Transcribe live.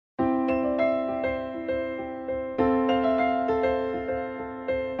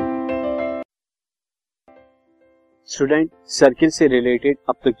Student, circle से related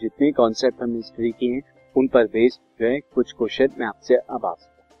अब तक जितने कॉन्सेप्ट हमने स्टडी किए हैं उन पर बेस्ड जो है कुछ क्वेश्चन मैं आपसे अब आ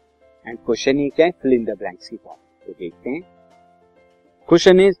सकता हूं। एंड क्वेश्चन ये क्या है, फिल इन द ब्लैंक्स की फॉर्म। तो देखते हैं।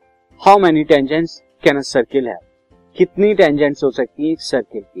 Question is how many tangents can a circle have. कितनी टेंजेंट्स हो सकती है एक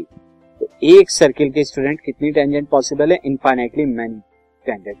सर्किल की। तो एक सर्किल के स्टूडेंट कितनी टेंजेंट पॉसिबल है, इनफाइनाइटली मेनी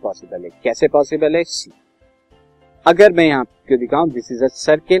टेंजेंट पॉसिबल है। कैसे पॉसिबल है, सी। अगर मैं यहाँ आपको दिखाऊं, दिस इज अ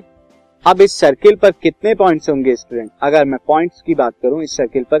सर्किल। अब इस सर्किल पर कितने पॉइंट्स होंगे स्टूडेंट। अगर मैं पॉइंट्स की बात करूं, इस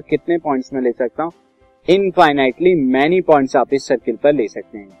सर्किल पर कितने पॉइंट्स में ले सकता हूं, इनफाइनाइटली मैनी पॉइंट्स आप इस सर्किल पर ले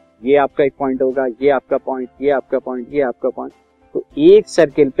सकते हैं। ये आपका एक पॉइंट होगा, ये आपका पॉइंट, ये आपका पॉइंट, ये आपका पॉइंट। तो एक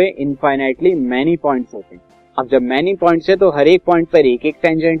सर्किल पे इनफाइनाइटली मैनी पॉइंट्स होते हैं। अब जब मैनी पॉइंट्स है तो हर एक पॉइंट पर एक एक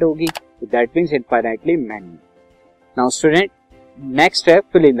टेंजेंट होगी, तो that means infinitely many. Now student, next है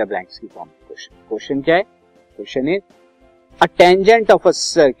फिल इन द ब्लैंक्स की फॉर्म। क्वेश्चन क्या है, question is a tangent of a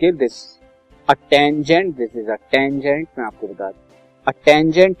circle, this is a tangent, मैं आपको बता दूं, a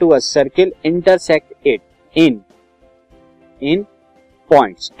tangent to a circle intersect it in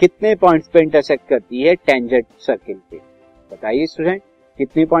points। कितने points पे इंटरसेक्ट करती है टेंजेंट सर्किल पे, बताइए स्टूडेंट,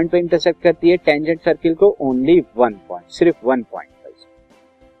 कितने पॉइंट पे इंटरसेक्ट करती है टेंजेंट सर्किल को। ओनली वन पॉइंट, सिर्फ वन पॉइंट पर।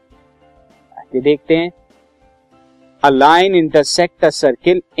 आगे देखते हैं। a line intersect a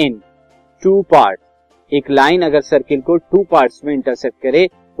circle in two parts। एक लाइन अगर सर्किल को टू पार्ट्स में इंटरसेक्ट करे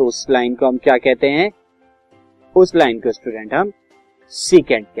तो उस लाइन को हम क्या कहते हैं, उस लाइन को स्टूडेंट हम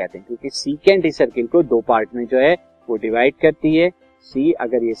सीकेंट कहते हैं, क्योंकि सीकेंट इस सर्किल को दो पार्ट में जो है वो डिवाइड करती है। सी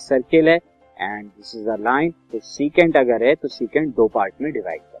अगर ये सर्किल है and this is a line, तो सीकेंट अगर है तो सीकेंट दो पार्ट में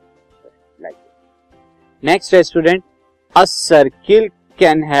डिवाइड करती है। नेक्स्ट है student, a circle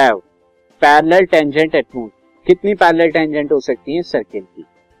can have parallel tangent at most. कितनी पैरेलल टेंजेंट हो सकती है सर्किल की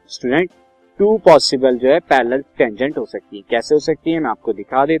स्टूडेंट, टू पॉसिबल जो है पैरेलल टेंजेंट हो सकती है। कैसे हो सकती है, मैं आपको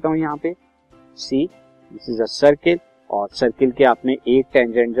दिखा देता हूं यहाँ पे। सी, दिस इज अ सर्किल और सर्किल के आपने एक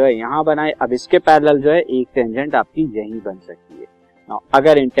टेंजेंट जो है यहाँ बनाए। अब इसके पैरेलल जो है एक टेंजेंट आपकी यही बन सकती है। Now,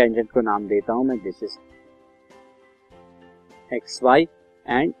 अगर इन टेंजेंट को नाम देता हूं मैं, this is x Y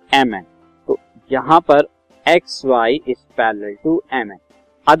and M N. तो यहाँ पर x Y is parallel to M N.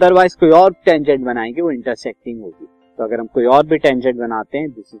 Otherwise कोई और टेंजेंट बनाएंगे वो इंटरसेक्टिंग होगी। तो अगर हम कोई और भी टेंजेंट बनाते हैं,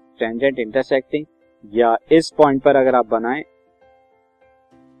 दिस इज टेंजेंट इंटरसेक्टिंग, या इस पॉइंट पर अगर आप बनाएं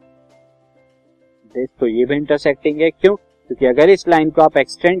दिस, तो ये भी इंटरसेक्टिंग है। क्यों, क्योंकि अगर इस लाइन को आप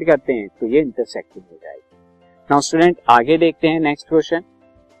एक्सटेंड करते हैं तो ये इंटरसेक्टिंग हो जाएगी। नाउ स्टूडेंट, आगे देखते हैं नेक्स्ट क्वेश्चन।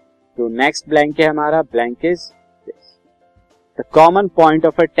 तो नेक्स्ट ब्लैंक है हमारा, blank is this, the common point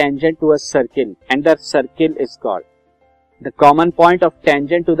of a tangent to a circle and the circle is called. The common point of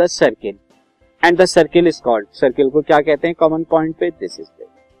tangent to the circle and the circle is called. Circle को क्या कहते हैं common point पे, this is this.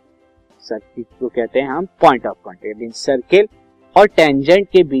 Circle को कहते हैं हम point of contact. Means circle और टेंजेंट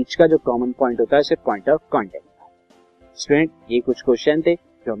के बीच का जो कॉमन पॉइंट होता है उसे पॉइंट ऑफ कांटेक्ट। स्टूडेंट, ये कुछ क्वेश्चन थे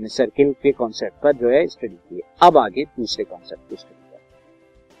जो हमने सर्किल के कॉन्सेप्ट पर जो है स्टडी किए। अब आगे दूसरे कॉन्सेप्ट को स्टडी करें।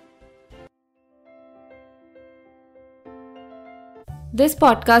 This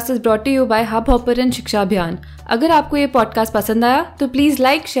podcast is brought to you bye hub hopper and शिक्षा अभियान। अगर आपको ये पॉडकास्ट पसंद आया तो प्लीज़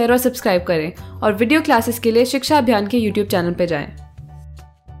लाइक, शेयर और सब्सक्राइब करें और वीडियो क्लासेस के लिए शिक्षा अभियान के YouTube चैनल पर जाएं।